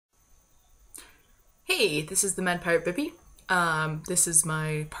Hey, this is the Mad Pirate Bippy. This is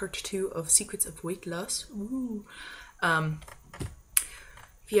my part 2 of Secrets of Weight Loss. Ooh.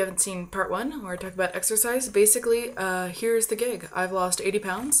 If you haven't seen part 1, where I talk about exercise, basically, here's the gig. I've lost 80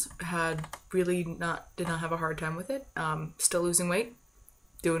 pounds, did not have a hard time with it, still losing weight,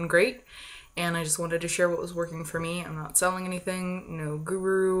 doing great, and I just wanted to share what was working for me. I'm not selling anything, no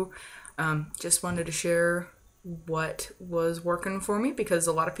guru, just wanted to share what was working for me because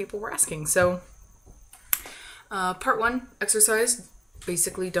a lot of people were asking. So, part 1, exercise.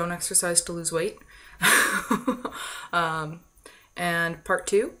 Basically, don't exercise to lose weight. And part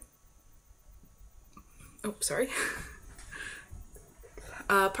 2,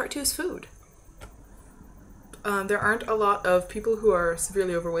 part 2 is food. There aren't a lot of people who are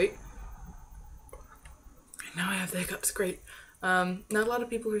severely overweight. Now I have the hiccups, great. Not a lot of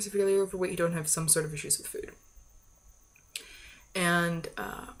people who are severely overweight who don't have some sort of issues with food. And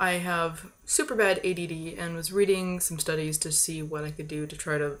I have super bad ADD and was reading some studies to see what I could do to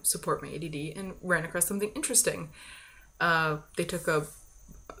try to support my ADD and ran across something interesting.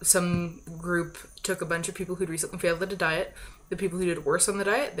 Some group took a bunch of people who'd recently failed at a diet. The people who did worse on the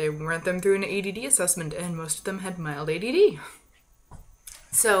diet, they ran them through an ADD assessment, and most of them had mild ADD.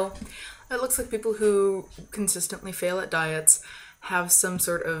 So it looks like people who consistently fail at diets have some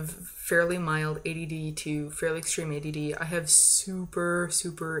sort of fairly mild ADD to fairly extreme ADD. I have super,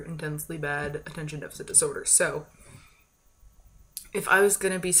 super intensely bad attention deficit disorder. So if I was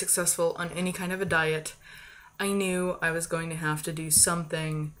going to be successful on any kind of a diet, I knew I was going to have to do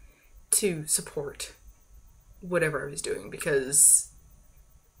something to support whatever I was doing because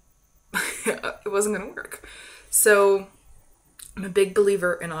it wasn't going to work. So I'm a big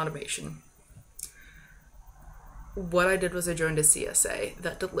believer in automation. What I did was I joined a CSA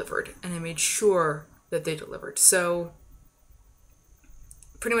that delivered, and I made sure that they delivered. So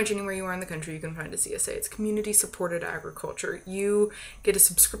pretty much anywhere you are in the country, you can find a CSA. It's community supported agriculture. You get a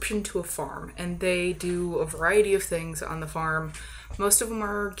subscription to a farm, and they do a variety of things on the farm. Most of them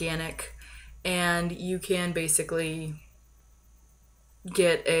are organic, and you can basically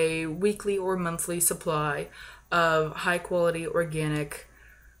get a weekly or monthly supply of high quality organic,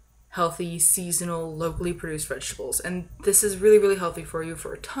 healthy, seasonal, locally produced vegetables. And this is really, really healthy for you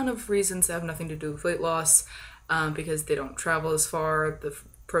for a ton of reasons that have nothing to do with weight loss, because they don't travel as far, the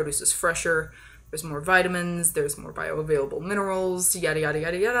produce is fresher, there's more vitamins, there's more bioavailable minerals, yada, yada,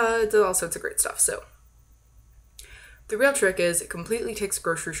 yada, yada, all sorts of great stuff. So the real trick is it completely takes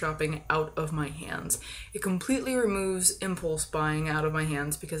grocery shopping out of my hands. It completely removes impulse buying out of my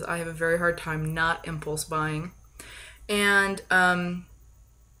hands because I have a very hard time not impulse buying. And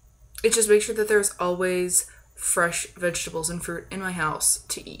it just makes sure that there's always fresh vegetables and fruit in my house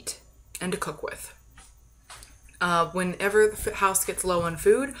to eat and to cook with. Whenever the house gets low on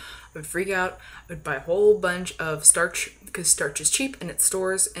food, I would freak out. I would buy a whole bunch of starch because starch is cheap and it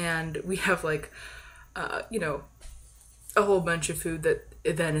stores, and we have a whole bunch of food that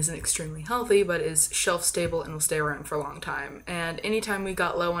then isn't extremely healthy but is shelf stable and will stay around for a long time. And anytime we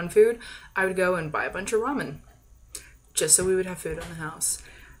got low on food, I would go and buy a bunch of ramen just so we would have food in the house.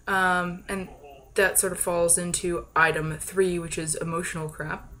 And that sort of falls into item 3, which is emotional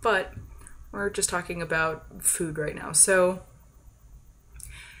crap, but we're just talking about food right now. So,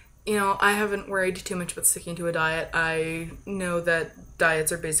 I haven't worried too much about sticking to a diet. I know that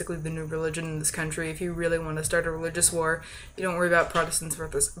diets are basically the new religion in this country. If you really want to start a religious war, you don't worry about Protestants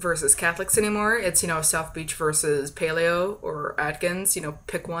versus Catholics anymore. It's, South Beach versus Paleo or Atkins,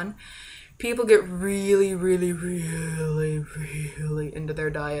 pick one. People get really, really, really, really into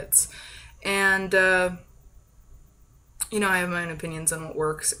their diets. And, I have my own opinions on what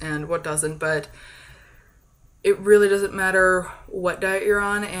works and what doesn't, but it really doesn't matter what diet you're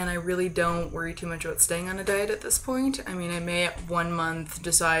on, and I really don't worry too much about staying on a diet at this point. I mean, I may 1 month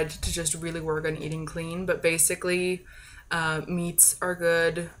decide to just really work on eating clean, but basically, meats are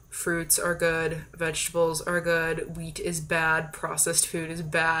good, fruits are good, vegetables are good, wheat is bad, processed food is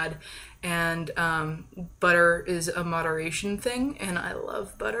bad, and butter is a moderation thing, and I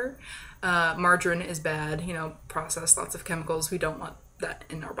love butter. Margarine is bad, processed, lots of chemicals. We don't want that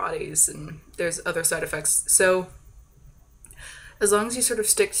in our bodies, and there's other side effects. So as long as you sort of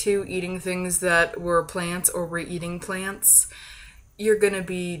stick to eating things that were plants or were eating plants, you're gonna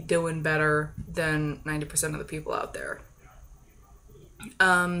be doing better than 90% of the people out there.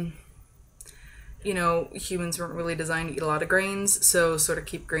 Humans weren't really designed to eat a lot of grains, so sort of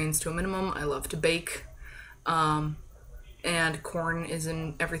keep grains to a minimum. I love to bake. And corn is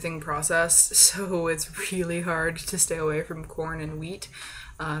in everything processed, so it's really hard to stay away from corn and wheat,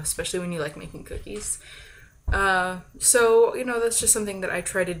 especially when you like making cookies. So, that's just something that I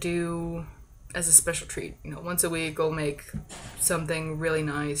try to do as a special treat. You know, once a week I'll make something really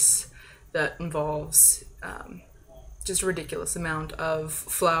nice that involves just a ridiculous amount of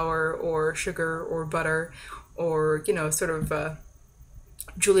flour or sugar or butter or, you know, sort of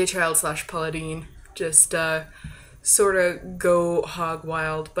Julia Child / Pauline. Just sort of go hog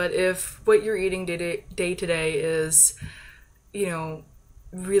wild. But if what you're eating day to day is, you know,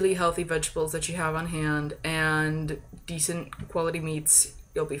 really healthy vegetables that you have on hand and decent quality meats,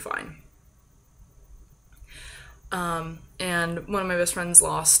 you'll be fine. And one of my best friends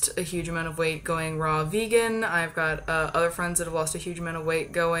lost a huge amount of weight going raw vegan. I've got other friends that have lost a huge amount of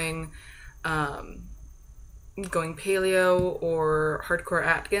weight going paleo or hardcore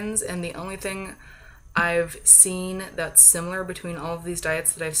Atkins, and the only thing I've seen that's similar between all of these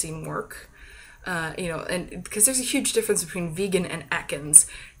diets that I've seen work, you know, and because there's a huge difference between vegan and Atkins.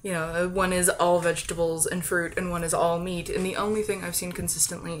 You know, one is all vegetables and fruit and one is all meat, and the only thing I've seen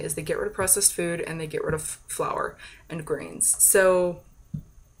consistently is they get rid of processed food and they get rid of flour and grains. So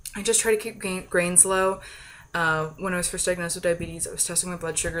I just try to keep grains low. When I was first diagnosed with diabetes, I was testing my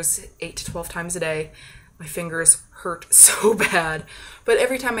blood sugars 8 to 12 times a day. My fingers hurt so bad. But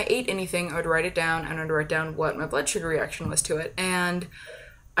every time I ate anything, I would write it down, and I'd write down what my blood sugar reaction was to it. And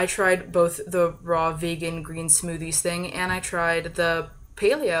I tried both the raw vegan green smoothies thing, and I tried the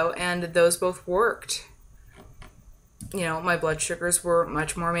paleo, and those both worked. You know, my blood sugars were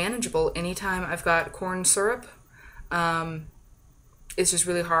much more manageable. Anytime I've got corn syrup, it's just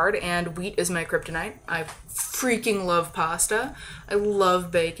really hard, and wheat is my kryptonite. I freaking love pasta. I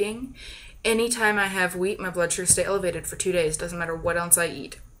love baking. Anytime I have wheat, my blood sugars stay elevated for 2 days. Doesn't matter what else I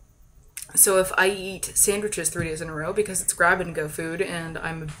eat. So if I eat sandwiches 3 days in a row, because it's grab-and-go food, and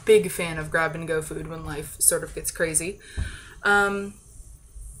I'm a big fan of grab-and-go food when life sort of gets crazy, you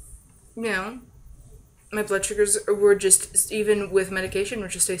know, my blood sugars were just, even with medication, would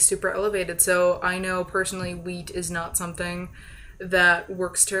just stay super elevated. So I know personally wheat is not something that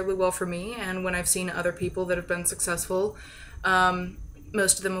works terribly well for me, and when I've seen other people that have been successful,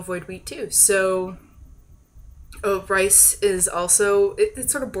 most of them avoid wheat too. So rice is also,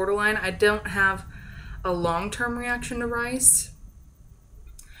 it's sort of borderline. I don't have a long-term reaction to rice.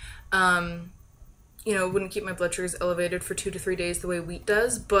 You know, it wouldn't keep my blood sugars elevated for 2 to 3 days the way wheat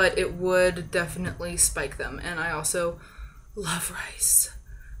does, but it would definitely spike them. And I also love rice.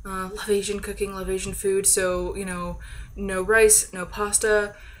 Love Asian cooking, love Asian food. So, you know, no rice, no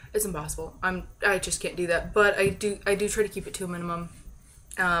pasta. It's impossible. I just can't do that. But I do try to keep it to a minimum.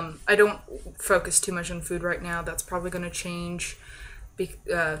 I don't focus too much on food right now. That's probably going to change, you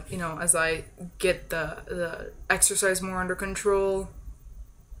know, as I get the exercise more under control.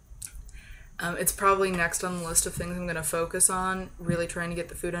 It's probably next on the list of things I'm going to focus on, really trying to get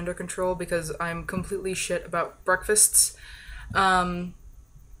the food under control, because I'm completely shit about breakfasts. And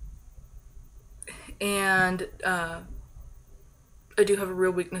I do have a real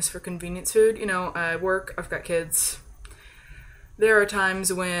weakness for convenience food. You know, I work, I've got kids. There are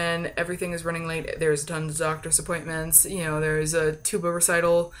times when everything is running late. There's tons of doctor's appointments. You know, there's a tuba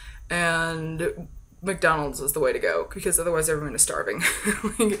recital, and McDonald's is the way to go, because otherwise everyone is starving.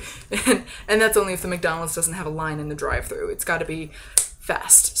 and that's only if the McDonald's doesn't have a line in the drive-thru. It's got to be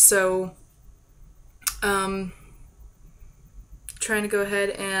fast. So, trying to go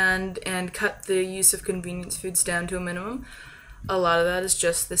ahead and cut the use of convenience foods down to a minimum. A lot of that is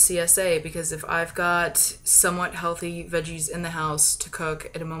just the CSA, because if I've got somewhat healthy veggies in the house to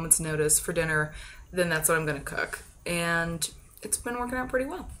cook at a moment's notice for dinner, then that's what I'm going to cook. And it's been working out pretty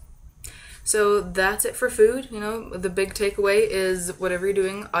well. So that's it for food. You know, the big takeaway is whatever you're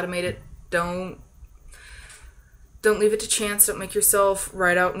doing, automate it. Don't leave it to chance. Don't make yourself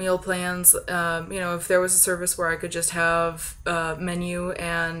write out meal plans. You know, if there was a service where I could just have menu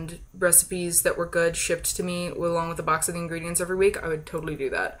and recipes that were good shipped to me along with a box of the ingredients every week, I would totally do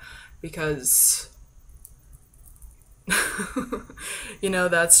that, because you know,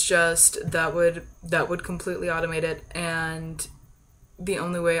 that's just, that would completely automate it. And the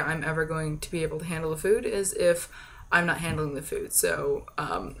only way I'm ever going to be able to handle the food is if I'm not handling the food. So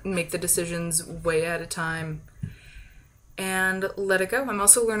make the decisions way at a time and let it go. I'm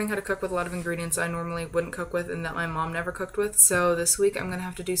also learning how to cook with a lot of ingredients I normally wouldn't cook with and that my mom never cooked with. So this week I'm going to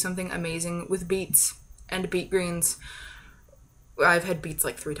have to do something amazing with beets and beet greens. I've had beets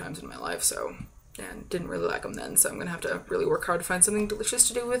like 3 times in my life, so, and didn't really like them then. So I'm going to have to really work hard to find something delicious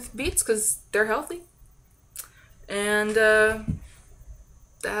to do with beets, because they're healthy. And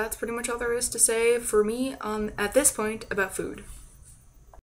that's pretty much all there is to say for me at this point about food.